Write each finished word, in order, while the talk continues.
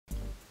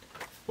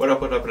What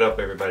up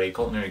everybody,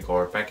 Colton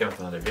Record back in with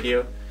another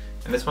video.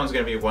 And this one's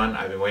going to be one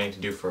I've been waiting to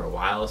do for a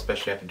while,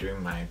 especially after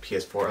doing my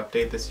PS4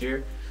 update this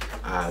year.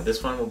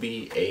 This one will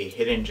be a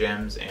hidden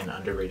gems and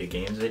underrated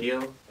games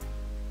video.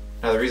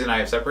 Now the reason I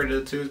have separated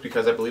the two is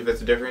because I believe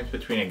there's a difference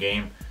between a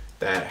game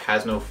that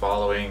has no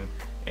following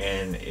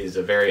and is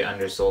a very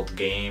undersold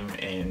game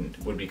and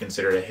would be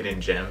considered a hidden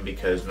gem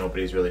because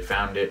nobody's really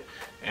found it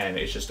and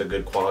it's just a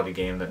good quality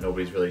game that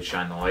nobody's really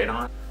shined the light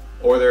on.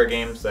 Or there are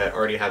games that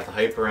already have the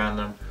hype around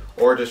them,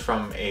 or just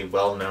from a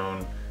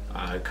well-known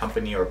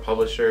company or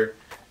publisher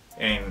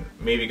and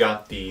maybe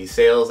got the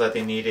sales that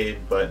they needed,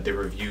 but the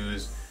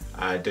reviews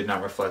did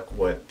not reflect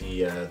what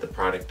the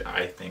product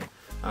I think.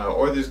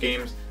 Or there's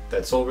games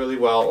that sold really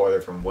well, or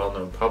they're from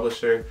well-known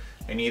publisher,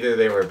 and either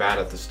they were bad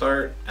at the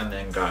start and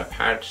then got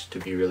patched to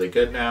be really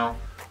good now,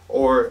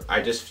 or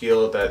I just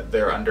feel that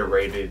they're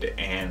underrated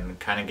and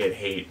kind of get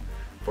hate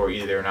for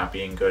either not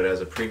being good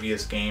as a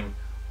previous game,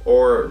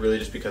 or really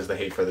just because of the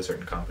hate for the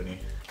certain company.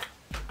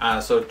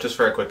 So just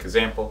for a quick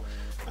example,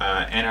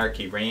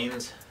 Anarchy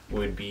Reigns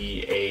would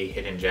be a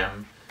hidden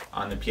gem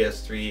on the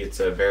PS3.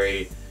 It's a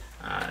very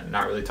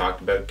not really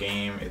talked about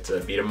game. It's a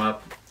beat 'em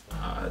up.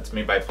 It's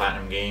made by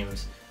Platinum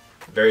Games.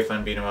 Very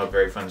fun beat 'em up,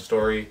 very fun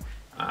story.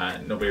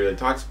 Nobody really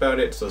talks about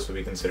it, so this would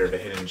be considered a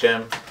hidden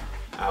gem.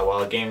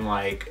 While a game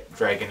like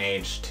Dragon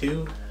Age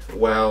 2,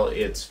 well,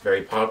 it's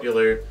very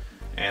popular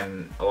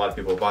and a lot of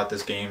people bought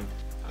this game.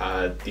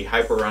 The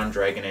hype around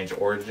Dragon Age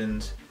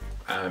Origins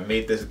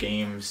made this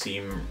game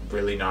seem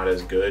really not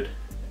as good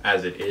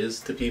as it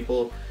is to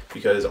people,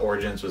 because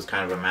Origins was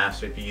kind of a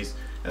masterpiece,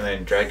 and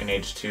then Dragon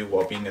Age 2,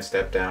 while being a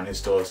step down, is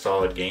still a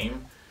solid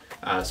game.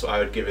 So I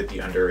would give it the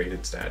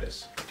underrated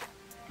status.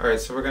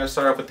 Alright, so we're going to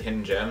start off with the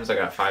hidden gems. I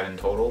got 5 in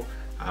total.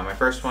 My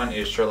first one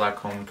is Sherlock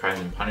Holmes Crimes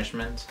and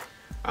Punishment.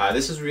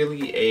 This is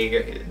really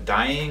a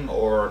dying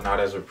or not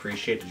as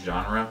appreciated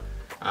genre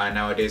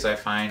nowadays, I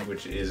find,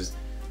 which is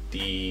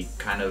the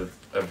kind of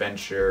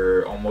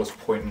adventure, almost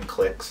point and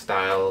click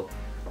style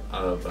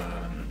of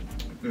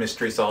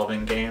mystery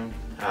solving game.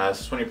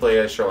 This is when you play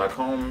as Sherlock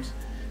Holmes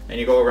and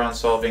you go around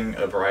solving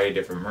a variety of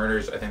different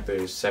murders. I think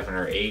there's 7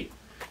 or 8.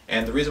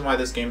 And the reason why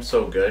this game's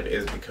so good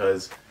is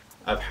because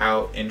of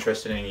how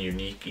interesting and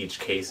unique each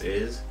case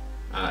is.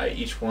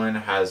 Each one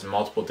has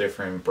multiple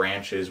different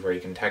branches where you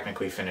can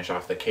technically finish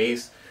off the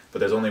case, but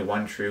there's only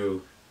one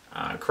true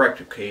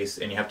correct case,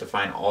 and you have to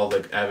find all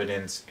the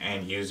evidence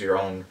and use your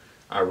own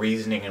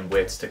reasoning and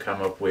wits to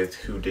come up with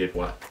who did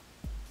what.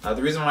 The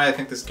reason why I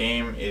think this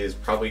game is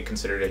probably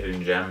considered a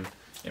hidden gem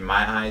in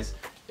my eyes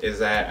is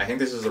that I think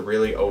this is a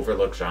really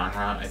overlooked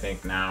genre. I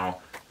think now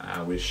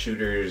with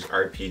shooters,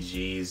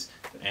 RPGs,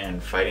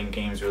 and fighting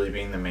games really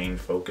being the main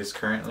focus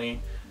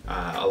currently,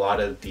 a lot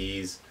of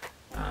these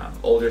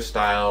older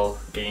style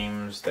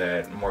games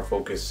that more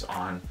focus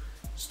on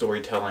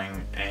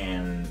storytelling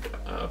and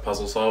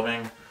puzzle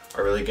solving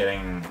are really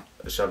getting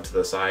shoved to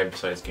the side,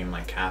 besides a game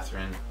like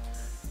Catherine.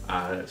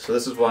 So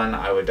this is one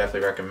I would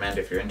definitely recommend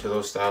if you're into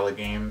those style of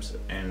games,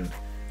 and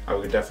I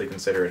would definitely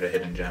consider it a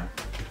hidden gem.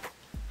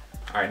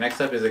 Alright,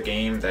 next up is a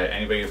game that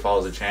anybody who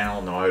follows the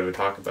channel know I would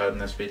talk about in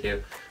this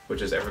video,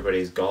 which is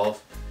Everybody's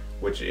Golf,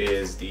 which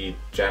is the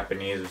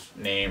Japanese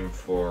name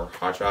for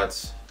Hot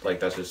Shots.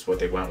 Like, that's just what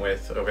they went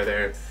with over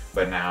there,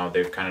 but now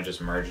they've kind of just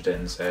merged it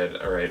and said,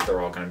 alright,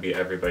 they're all going to be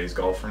Everybody's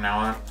Golf from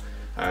now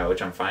on,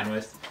 which I'm fine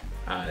with.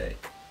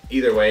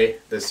 Either way,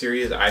 the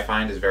series I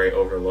find is very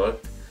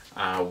overlooked.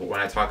 When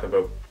I talk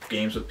about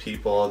games with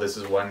people, this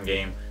is one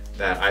game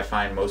that I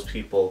find most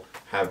people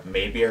have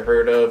maybe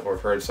heard of or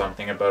heard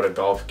something about a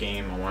golf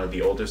game on one of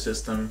the older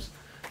systems,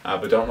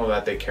 but don't know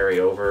that they carry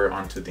over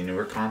onto the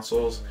newer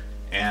consoles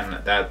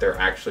and that they're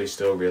actually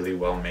still really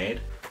well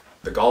made.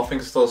 The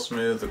golfing's still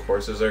smooth, the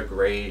courses are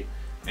great,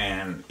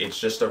 and it's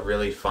just a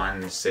really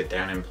fun sit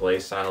down and play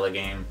style of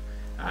game.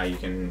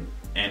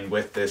 And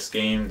with this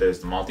game,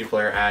 there's the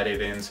multiplayer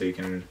added in, so you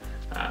can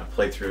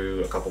play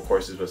through a couple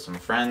courses with some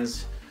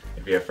friends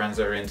if you have friends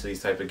that are into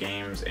these type of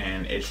games,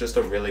 and it's just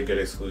a really good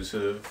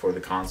exclusive for the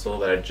console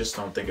that I just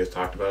don't think is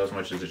talked about as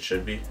much as it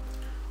should be.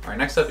 Alright,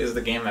 next up is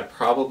the game that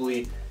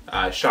probably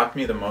shocked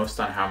me the most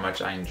on how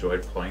much I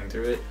enjoyed playing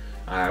through it.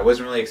 I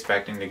wasn't really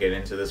expecting to get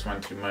into this one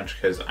too much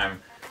because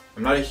I'm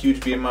not a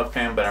huge beat 'em up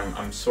fan, but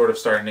I'm sort of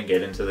starting to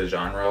get into the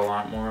genre a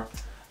lot more.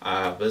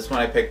 But this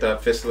one I picked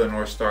up, Fist of the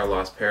North Star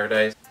Lost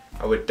Paradise.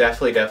 I would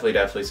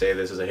definitely say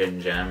this is a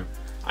hidden gem.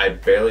 I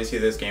barely see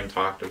this game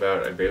talked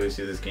about. I barely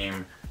see this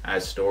game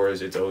at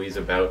stores. It's always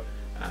about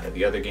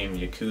the other game,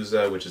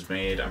 Yakuza, which is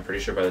made, I'm pretty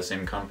sure, by the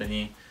same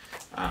company.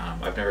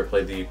 I've never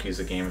played the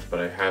Yakuza games, but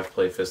I have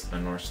played Fist of the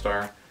North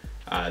Star.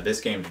 This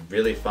game's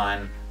really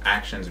fun.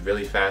 Action's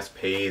really fast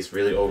paced,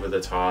 really over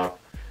the top.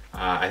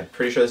 I'm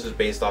pretty sure this is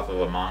based off of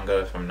a manga,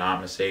 if I'm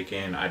not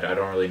mistaken. I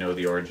don't really know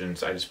the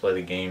origins. I just play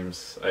the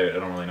games. I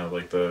don't really know,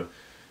 like,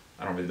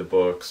 I don't read the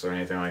books or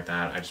anything like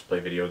that. I just play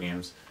video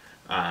games.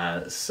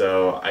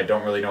 So I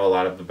don't really know a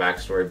lot of the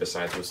backstory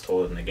besides what's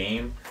told in the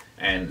game.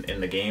 And in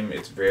the game,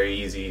 it's very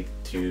easy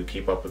to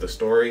keep up with the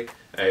story.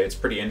 It's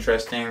pretty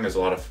interesting. There's a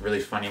lot of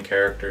really funny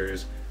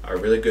characters.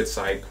 really good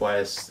side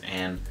quests,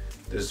 and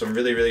there's some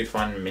really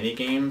fun mini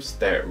games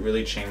that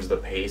really change the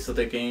pace of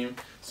the game.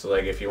 So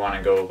like if you want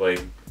to go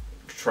like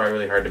try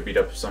really hard to beat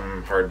up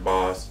some hard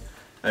boss,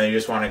 and then you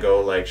just want to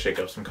go like shake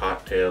up some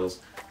cocktails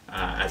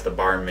at the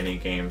bar mini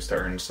games to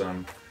earn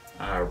some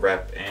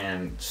rep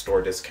and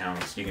store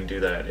discounts, you can do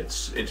that.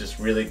 It's just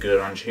really good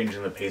on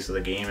changing the pace of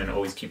the game and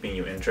always keeping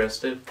you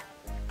interested.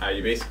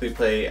 You basically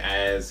play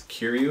as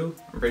Kiryu,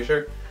 I'm pretty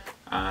sure,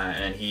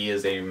 and he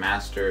is a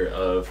master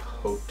of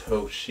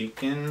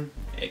Hotoshikin.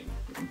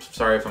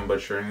 Sorry if I'm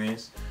butchering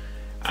these,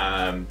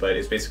 but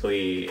it's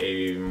basically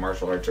a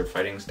martial arts or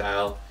fighting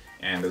style,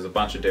 and there's a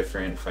bunch of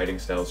different fighting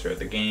styles throughout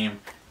the game,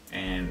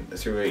 and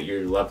through it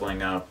you're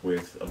leveling up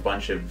with a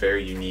bunch of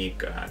very unique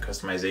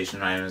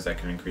customization items that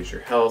can increase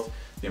your health,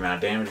 the amount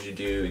of damage you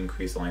do,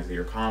 increase the length of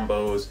your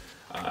combos,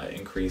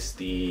 increase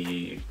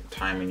the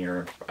time in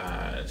your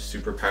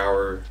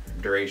superpower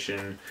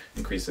duration,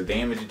 increase the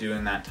damage you do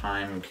in that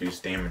time, increase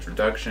damage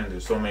reduction.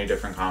 There's so many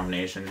different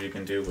combinations you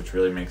can do, which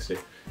really makes it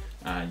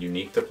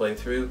unique to play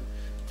through.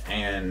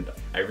 And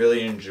I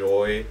really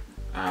enjoy,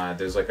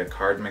 there's like a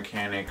card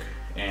mechanic,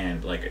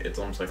 and like it's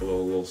almost like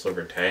little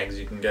silver tags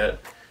you can get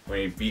when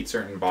you beat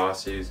certain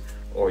bosses,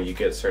 or you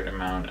get a certain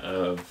amount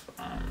of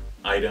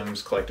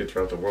items collected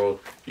throughout the world.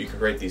 You can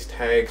create these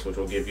tags, which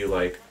will give you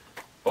like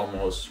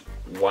almost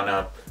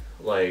one-up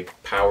like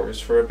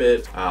powers for a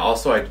bit.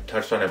 Also, I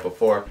touched on it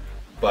before,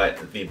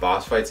 but the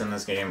boss fights in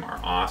this game are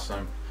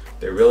awesome.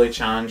 They're really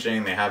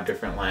challenging. They have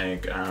different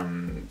like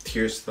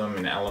tiers to them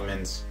and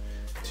elements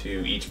to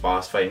each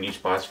boss fight, and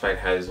each boss fight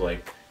has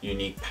like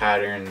unique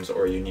patterns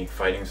or unique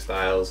fighting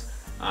styles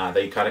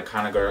that you kind of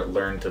got to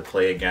learn to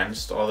play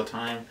against all the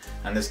time.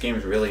 And this game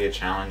is really a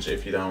challenge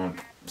if you don't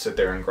sit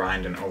there and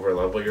grind and over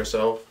level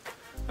yourself.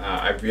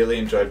 I really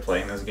enjoyed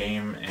playing this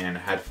game and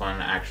had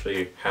fun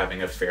actually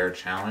having a fair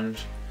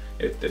challenge.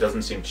 It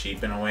doesn't seem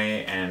cheap in a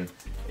way, and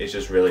it's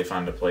just really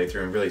fun to play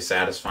through and really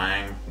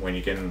satisfying when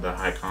you get into the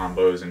high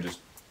combos and just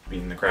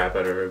beating the crap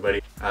out of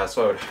everybody.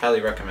 So I would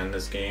highly recommend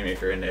this game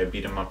if you're into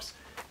beat 'em ups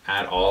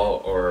at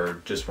all,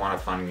 or just want a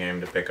fun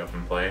game to pick up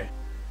and play.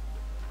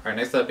 Alright,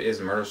 next up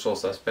is Murder Soul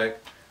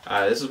Suspect.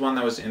 This is one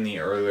that was in the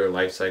earlier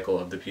life cycle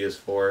of the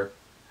PS4.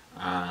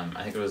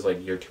 I think it was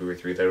like year 2 or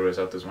 3 that it was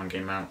out, this one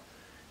came out.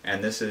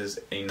 And this is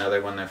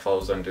another one that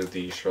falls under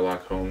the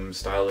Sherlock Holmes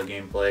style of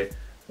gameplay,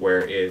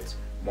 where it's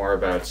more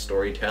about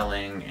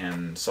storytelling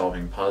and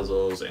solving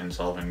puzzles and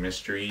solving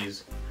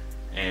mysteries,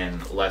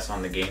 and less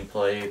on the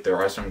gameplay. There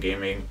are some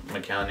gaming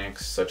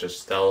mechanics such as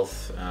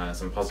stealth,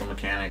 some puzzle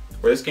mechanics.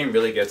 Where this game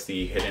really gets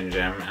the hidden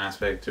gem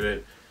aspect to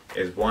it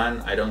is, one,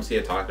 I don't see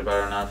it talked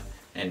about enough,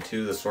 and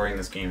two, the story in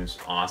this game is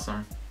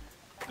awesome.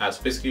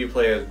 So basically you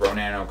play as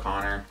Ronan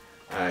O'Connor.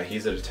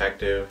 He's a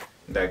detective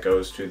that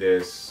goes to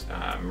this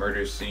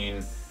murder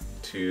scene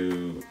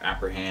to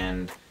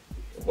apprehend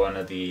one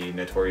of the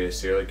notorious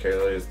serial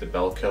killers, the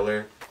Bell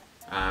Killer,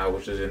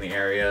 which is in the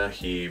area.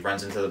 He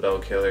runs into the Bell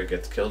Killer,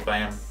 gets killed by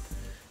him,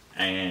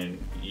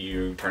 and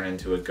you turn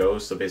into a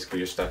ghost, so basically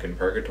you're stuck in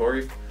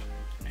purgatory.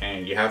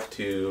 And you have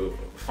to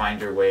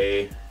find your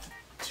way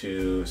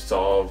to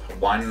solve,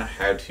 one,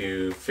 how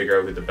to figure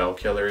out who the Bell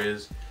Killer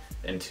is,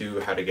 and two,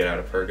 how to get out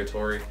of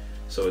purgatory.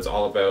 So it's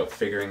all about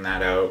figuring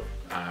that out,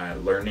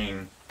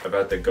 learning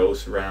about the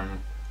ghost realm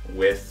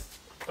with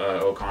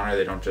O'Connor.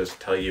 They don't just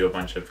tell you a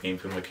bunch of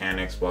gameplay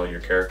mechanics while your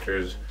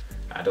characters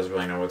doesn't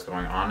really know what's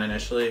going on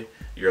initially.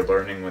 You're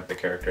learning with the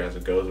character as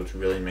it goes, which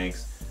really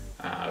makes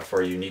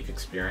for a unique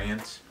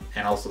experience.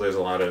 And also there's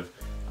a lot of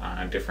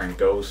different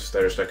ghosts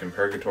that are stuck in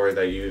purgatory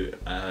that you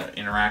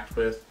interact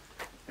with.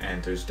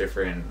 And there's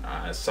different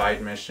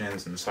side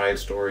missions and side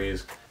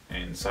stories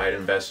and side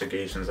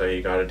investigations that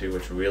you gotta do,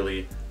 which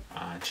really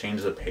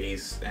change the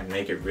pace and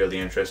make it really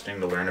interesting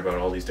to learn about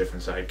all these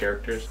different side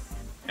characters.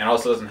 And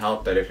also doesn't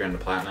help that if you're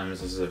into platinums,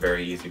 this is a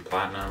very easy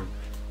platinum.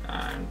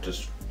 I'm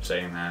just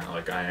saying that,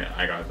 like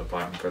I got the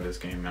platinum for this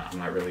game. I'm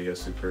not really a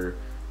super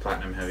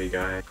platinum heavy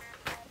guy.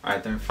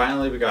 Alright, then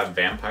finally we got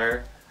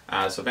Vampire.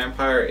 So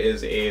Vampire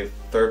is a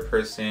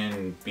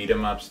third-person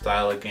beat-em-up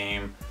style of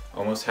game.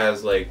 Almost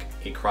has like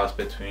a cross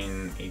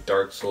between a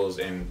Dark Souls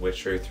and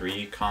Witcher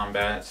 3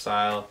 combat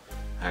style,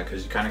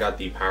 because you kind of got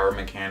the power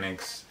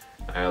mechanics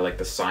like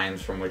the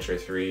signs from Witcher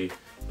 3,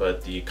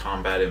 but the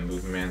combat and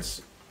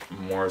movements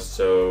more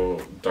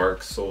so Dark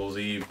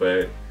Soulsy,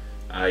 but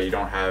you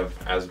don't have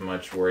as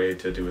much worry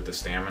to do with the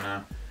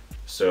stamina.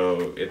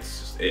 So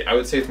I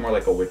would say it's more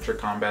like a Witcher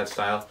combat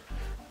style,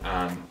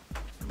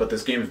 but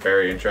this game is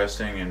very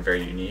interesting and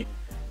very unique.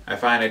 I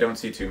find I don't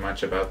see too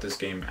much about this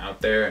game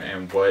out there,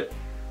 and what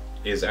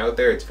is out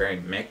there, it's very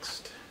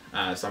mixed.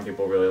 Some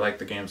people really like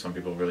the game, some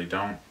people really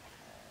don't.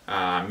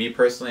 Me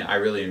personally, I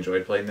really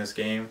enjoyed playing this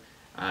game.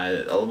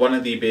 One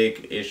of the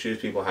big issues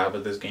people have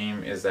with this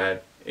game is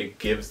that it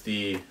gives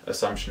the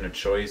assumption of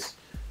choice,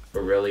 but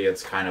really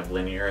it's kind of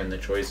linear in the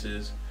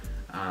choices.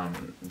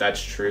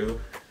 That's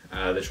true.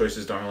 The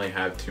choices don't really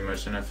have too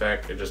much an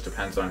effect. It just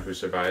depends on who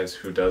survives,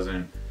 who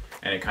doesn't,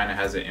 and it kind of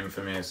has an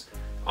infamous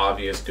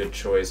obvious good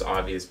choice,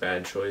 obvious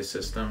bad choice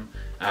system,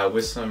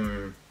 with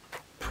some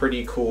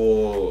pretty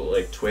cool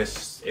like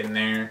twists in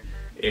there.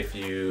 If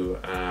you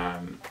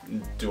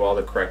do all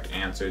the correct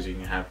answers, you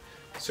can have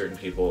certain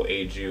people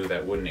aid you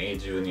that wouldn't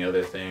aid you in the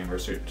other thing, or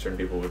certain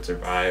people would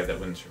survive that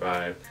wouldn't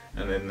survive,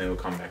 and then they will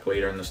come back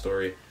later in the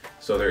story.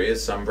 So there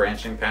is some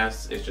branching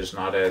paths. It's just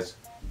not as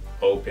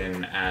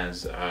open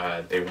as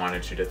they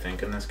wanted you to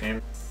think in this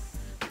game.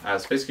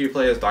 So basically you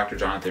play as Dr.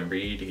 Jonathan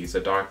Reed. He's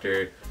a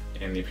doctor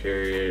in the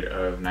period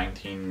of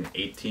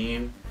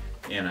 1918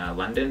 in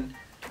London.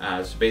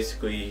 So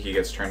basically he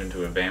gets turned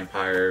into a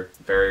vampire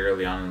very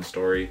early on in the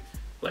story,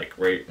 like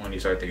right when you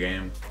start the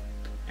game.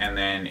 And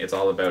then it's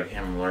all about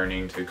him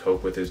learning to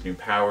cope with his new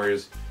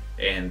powers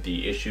and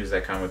the issues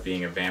that come with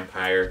being a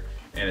vampire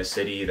in a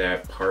city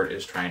that part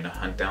is trying to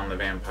hunt down the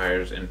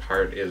vampires and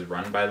part is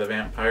run by the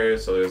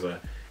vampires. So there's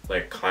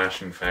like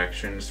clashing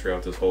factions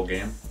throughout this whole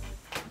game.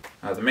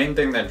 The main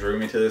thing that drew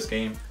me to this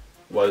game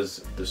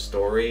was the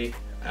story,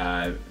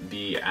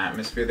 the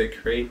atmosphere they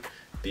create,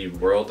 the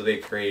world they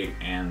create,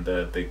 and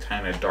the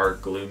kind of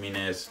dark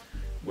gloominess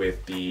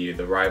with the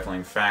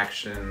rivaling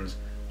factions,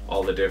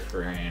 all the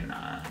different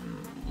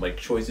like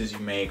choices you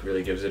make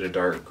really gives it a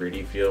dark,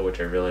 gritty feel,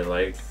 which I really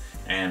like.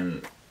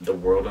 And the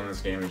world in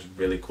this game is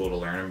really cool to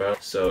learn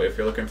about. So if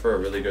you're looking for a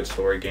really good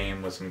story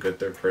game with some good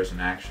third-person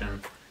action,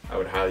 I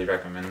would highly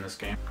recommend this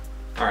game.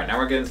 Alright, now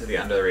we're getting to the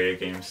underrated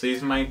games.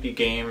 These might be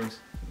games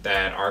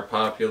that are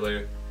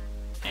popular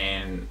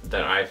and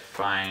that I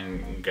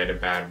find get a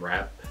bad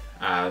rep.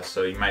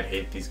 So you might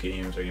hate these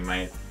games, or you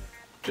might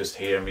just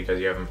hate them because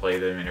you haven't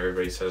played them and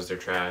everybody says they're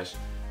trash.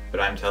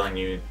 But I'm telling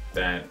you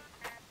that,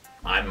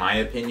 in my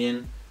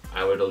opinion,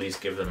 I would at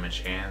least give them a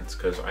chance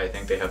because I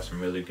think they have some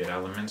really good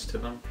elements to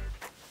them.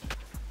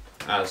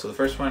 So the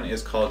first one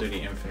is Call of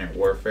Duty Infinite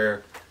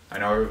Warfare. I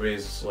know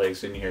everybody's like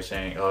sitting here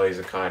saying, oh, he's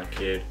a COD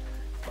kid.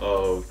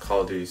 Oh,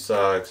 Call of Duty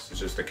sucks.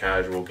 It's just a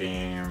casual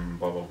game,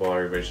 blah, blah, blah.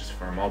 Everybody's just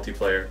for a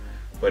multiplayer.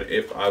 But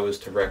if I was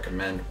to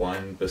recommend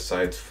one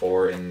besides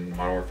 4 in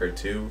Modern Warfare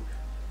 2,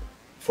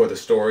 for the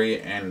story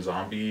and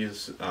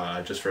zombies,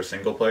 just for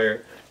single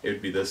player, it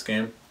would be this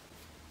game.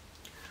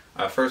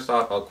 First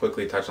off, I'll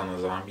quickly touch on the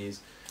zombies.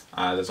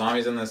 The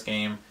zombies in this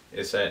game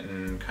is set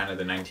in kind of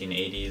the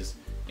 1980s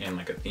in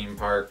like a theme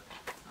park.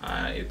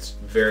 It's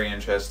very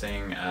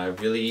interesting,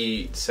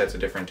 really sets a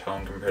different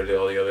tone compared to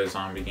all the other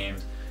zombie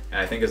games, and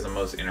I think is the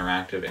most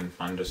interactive and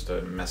fun just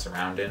to mess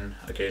around in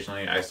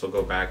occasionally. I still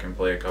go back and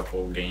play a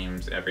couple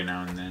games every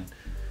now and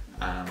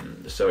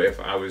then. So if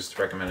I was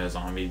to recommend a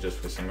zombie just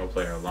for single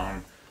player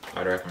alone,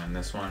 I'd recommend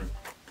this one.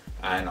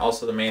 And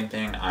also the main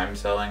thing I'm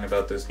selling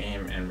about this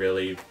game and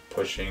really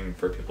pushing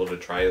for people to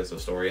try is the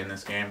story in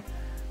this game.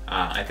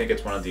 I think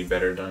it's one of the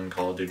better done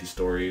Call of Duty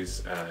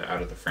stories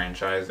out of the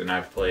franchise, and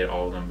I've played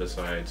all of them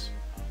besides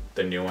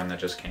the new one that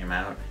just came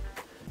out.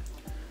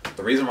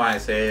 The reason why I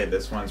say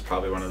this one's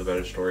probably one of the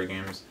better story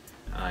games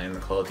in the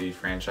Call of Duty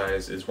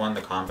franchise is, one,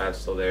 the combat's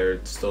still there.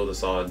 It's still the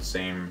solid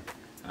same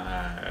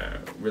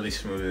really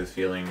smooth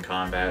feeling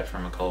combat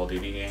from a Call of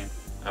Duty game,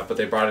 but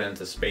they brought it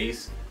into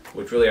space,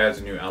 which really adds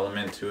a new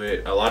element to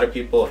it. A lot of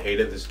people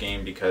hated this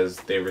game because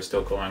they were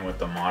still going with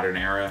the modern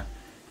era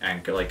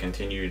and like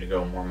continue to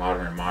go more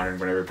modern and modern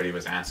when everybody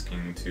was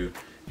asking to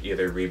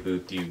either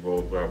reboot the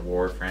World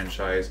War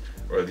franchise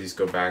or at least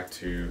go back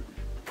to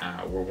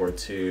World War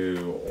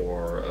II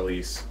or at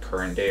least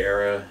current day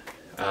era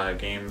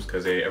games,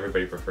 because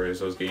everybody prefers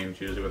those games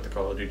usually with the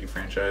Call of Duty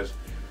franchise.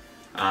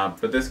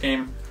 But this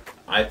game,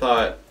 I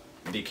thought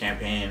the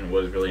campaign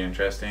was really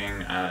interesting.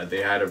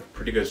 They had a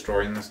pretty good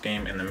story in this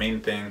game, and the main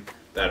thing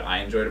that I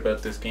enjoyed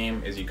about this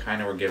game is you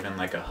kind of were given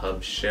like a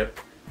hub ship,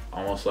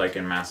 almost like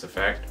in Mass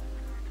Effect,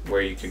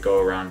 where you could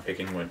go around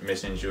picking what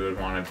missions you would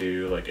want to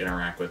do, like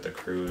interact with the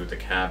crew, the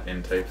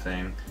captain type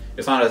thing.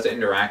 It's not as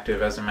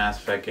interactive as a Mass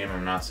Effect game,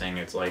 I'm not saying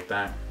it's like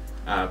that,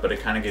 but it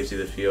kind of gives you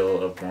the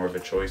feel of more of a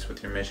choice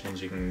with your missions.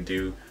 You can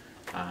do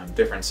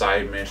different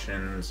side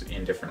missions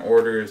in different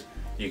orders.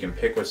 You can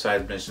pick what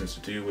side missions to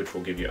do, which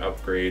will give you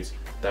upgrades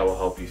that will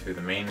help you through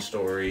the main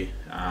story,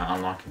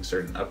 unlocking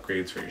certain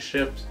upgrades for your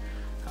ships.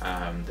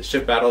 The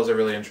ship battles are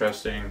really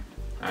interesting.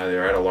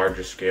 They're at a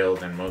larger scale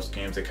than most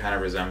games. They kind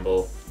of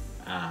resemble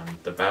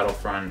the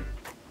Battlefront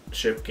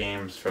ship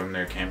games from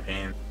their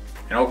campaign.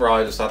 And overall,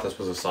 I just thought this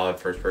was a solid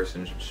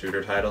first-person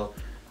shooter title,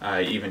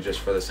 even just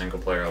for the single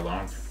player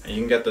alone. And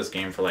you can get this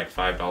game for like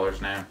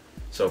 $5 now.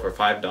 So for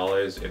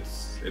 $5,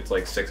 it's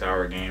like a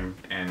 6-hour game,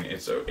 and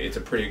it's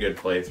a pretty good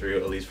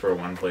playthrough, at least for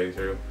one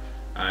playthrough.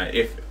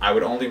 If I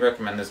would only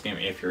recommend this game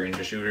if you're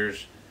into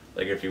shooters,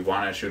 like if you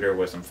want a shooter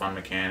with some fun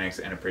mechanics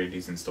and a pretty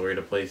decent story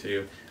to play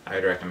through,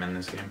 I'd recommend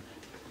this game.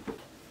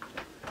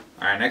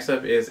 Alright, next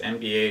up is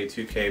NBA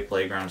 2K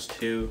Playgrounds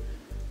 2.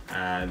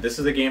 This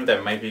is a game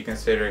that might be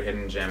considered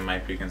hidden gem,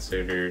 might be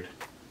considered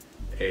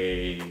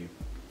a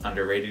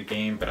underrated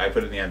game, but I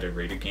put it in the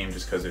underrated game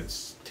just because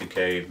it's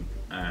 2K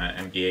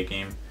NBA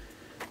game,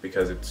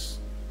 because it's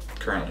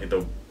currently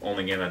the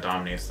only game that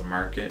dominates the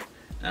market.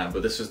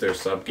 But this is their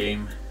sub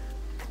game.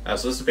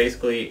 So this is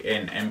basically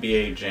an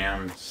NBA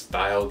Jam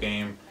style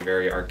game,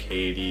 very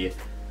arcadey,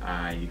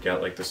 You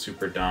get like the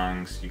super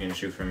dunks. You can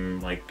shoot from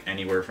like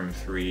anywhere from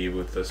 3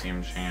 with the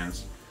same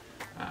chance.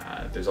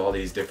 There's all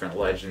these different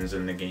legends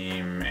in the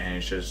game, and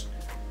it's just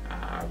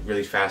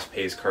really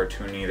fast-paced,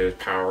 cartoony. There's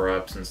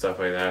power-ups and stuff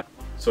like that.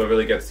 So it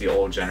really gets the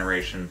old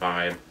generation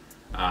vibe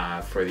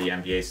for the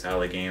NBA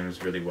style of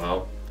games really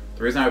well.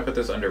 The reason I would put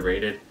this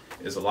underrated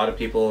is a lot of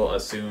people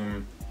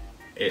assume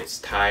it's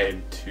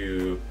tied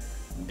to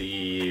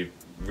the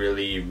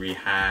really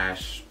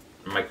rehashed,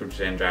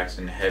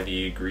 microtransaction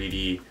heavy,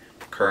 greedy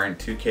current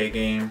 2K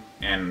game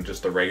and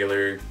just the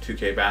regular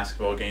 2K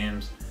basketball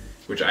games,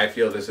 which I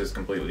feel this is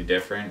completely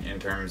different in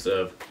terms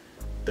of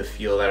the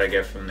feel that I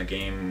get from the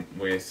game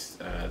with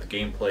the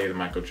gameplay, the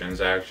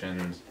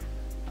microtransactions,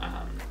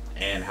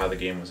 and how the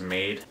game was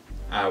made.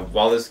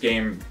 While this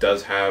game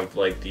does have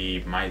like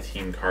the My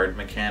Team card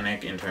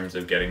mechanic in terms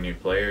of getting new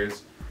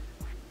players,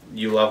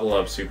 you level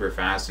up super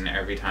fast, and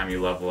every time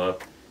you level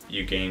up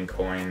you gain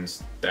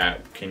coins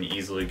that can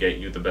easily get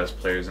you the best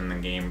players in the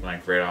game.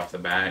 Like right off the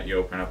bat, you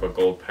open up a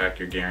gold pack,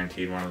 you're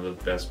guaranteed one of the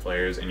best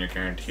players, and you're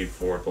guaranteed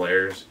 4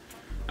 players.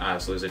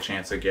 So there's a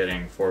chance of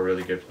getting 4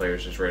 really good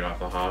players just right off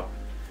the hop,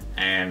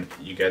 and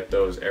you get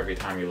those every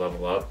time you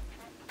level up.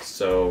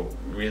 So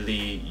really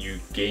you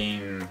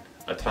gain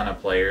a ton of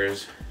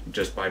players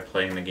just by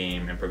playing the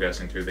game and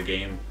progressing through the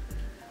game.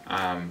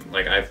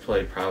 Like I've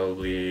played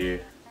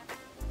probably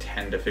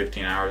 10 to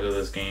 15 hours of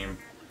this game,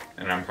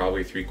 and I'm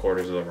probably 3/4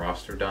 of the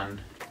roster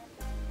done.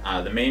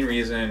 The main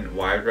reason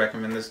why I would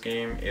recommend this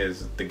game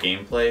is the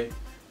gameplay.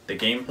 The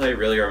gameplay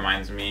really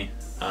reminds me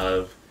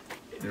of,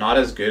 not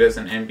as good as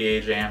an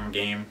NBA Jam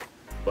game,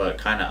 but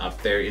kind of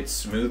up there. It's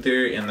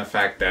smoother in the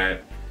fact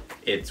that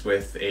it's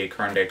with a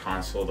current day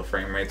console, the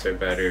frame rates are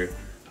better,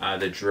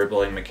 the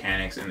dribbling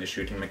mechanics and the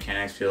shooting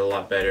mechanics feel a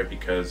lot better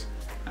because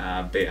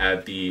they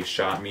add the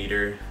shot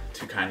meter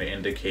to kind of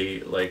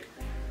indicate like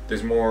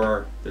there's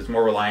more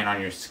relying on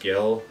your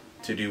skill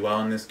to do well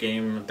in this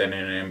game than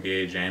in an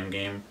NBA Jam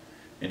game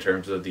in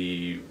terms of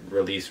the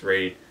release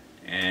rate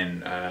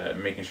and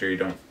making sure you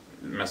don't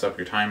mess up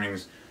your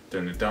timings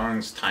during the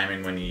dunks,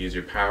 timing when you use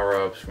your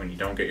power-ups, when you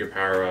don't get your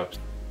power-ups.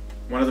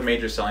 One of the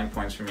major selling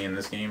points for me in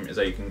this game is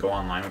that you can go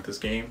online with this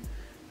game.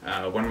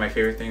 One of my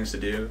favorite things to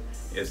do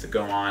is to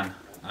go on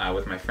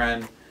with my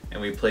friend and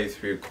we play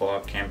through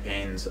co-op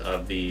campaigns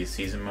of the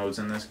season modes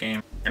in this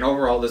game. And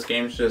overall this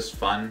game's just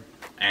fun,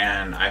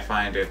 and I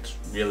find it's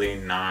really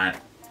not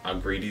a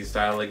greedy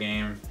style of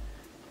game,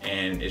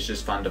 and it's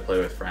just fun to play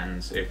with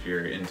friends if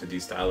you're into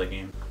these style of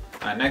games.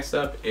 Next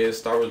up is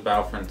Star Wars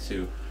Battlefront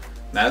 2.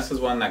 Now this is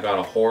one that got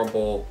a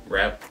horrible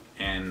rep,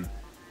 and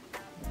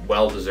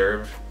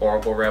well-deserved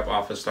horrible rep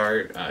off the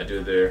start due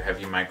to their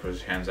heavy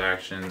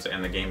microtransactions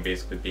and the game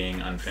basically being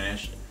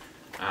unfinished.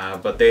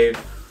 But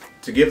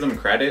to give them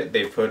credit,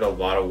 they put a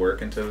lot of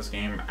work into this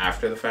game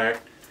after the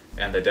fact,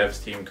 and the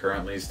devs team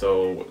currently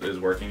still is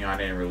working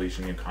on it and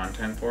releasing new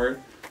content for it.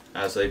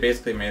 So they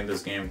basically made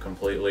this game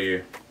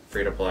completely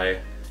free to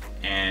play,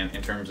 and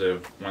in terms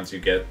of once you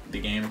get the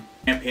game,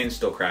 campaign's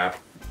still crap.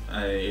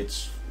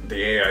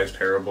 The AI is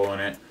terrible in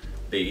it.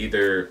 They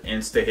either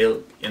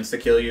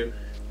insta-kill you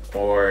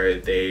or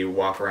they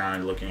walk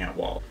around looking at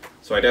walls.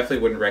 So I definitely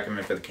wouldn't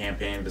recommend for the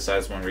campaign,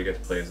 besides when we get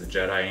to play as a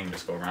Jedi and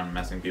just go around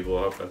messing people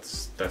up.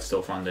 That's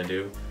still fun to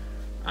do.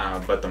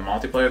 But the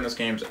multiplayer in this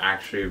game is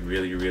actually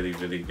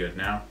really good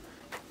now.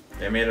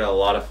 They made it a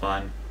lot of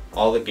fun.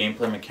 All the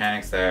gameplay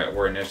mechanics that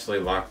were initially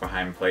locked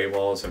behind play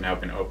walls have now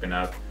been opened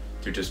up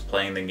through just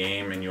playing the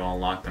game, and you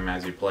unlock them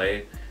as you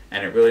play.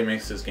 And it really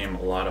makes this game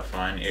a lot of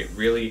fun. It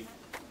really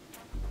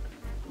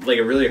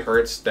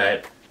hurts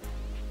that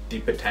the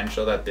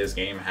potential that this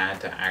game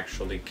had to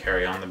actually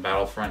carry on the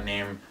Battlefront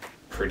name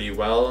pretty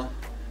well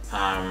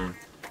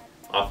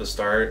off the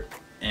start,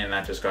 and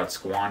that just got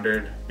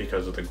squandered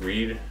because of the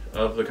greed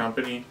of the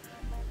company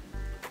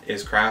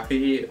is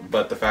crappy.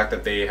 But the fact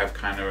that they have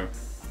kind of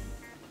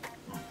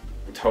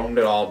toned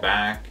it all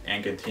back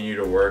and continue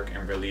to work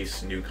and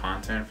release new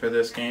content for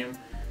this game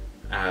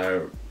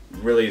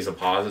really is a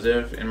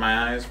positive in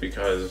my eyes,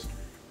 because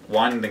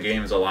one, the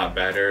game is a lot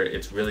better,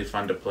 it's really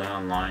fun to play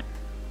online.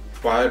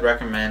 While I'd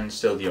recommend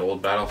still the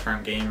old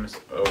Battlefront games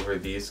over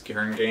these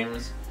current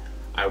games,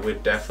 I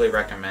would definitely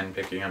recommend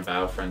picking up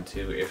Battlefront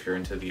 2 if you're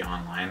into the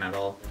online at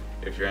all.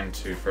 If you're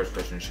into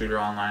first-person shooter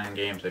online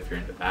games, if you're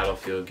into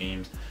Battlefield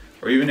games,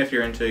 or even if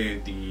you're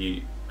into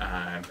the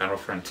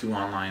Battlefront 2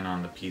 online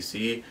on the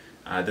PC,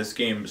 this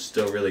game is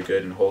still really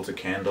good and holds a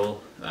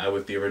candle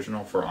with the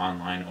original for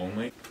online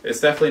only. It's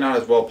definitely not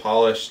as well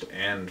polished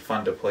and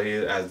fun to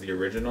play as the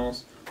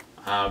originals,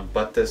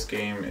 but this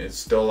game is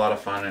still a lot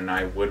of fun, and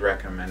I would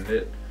recommend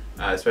it,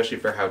 especially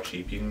for how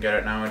cheap you can get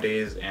it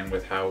nowadays, and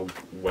with how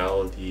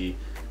well the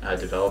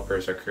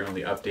developers are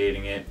currently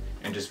updating it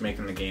and just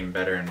making the game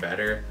better and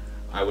better.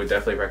 I would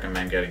definitely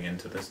recommend getting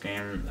into this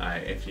game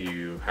if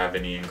you have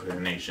any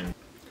inclination.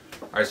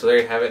 Alright, so there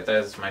you have it.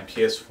 That is my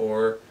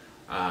PS4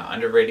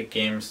 underrated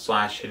games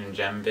 / hidden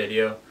gem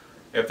video.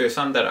 If there's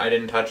some that I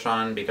didn't touch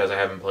on because I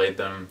haven't played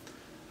them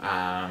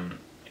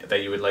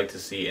that you would like to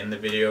see in the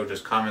video,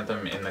 just comment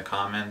them in the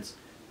comments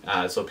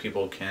so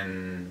people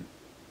can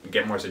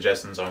get more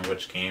suggestions on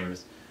which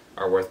games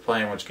are worth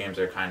playing, which games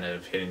are kind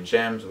of hidden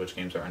gems, which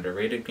games are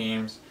underrated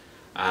games.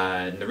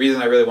 And the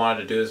reason I really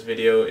wanted to do this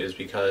video is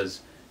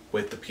because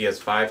with the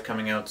PS5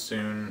 coming out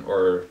soon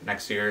or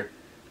next year,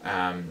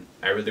 I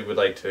really would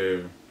like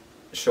to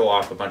show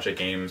off a bunch of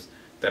games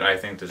that I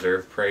think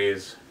deserve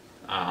praise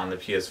on the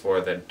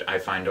PS4 that I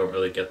find don't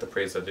really get the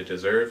praise that they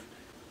deserve.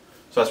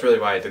 So that's really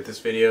why I did this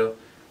video.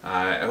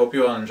 I hope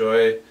you all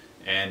enjoy,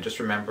 and just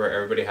remember,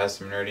 everybody has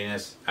some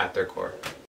nerdiness at their core.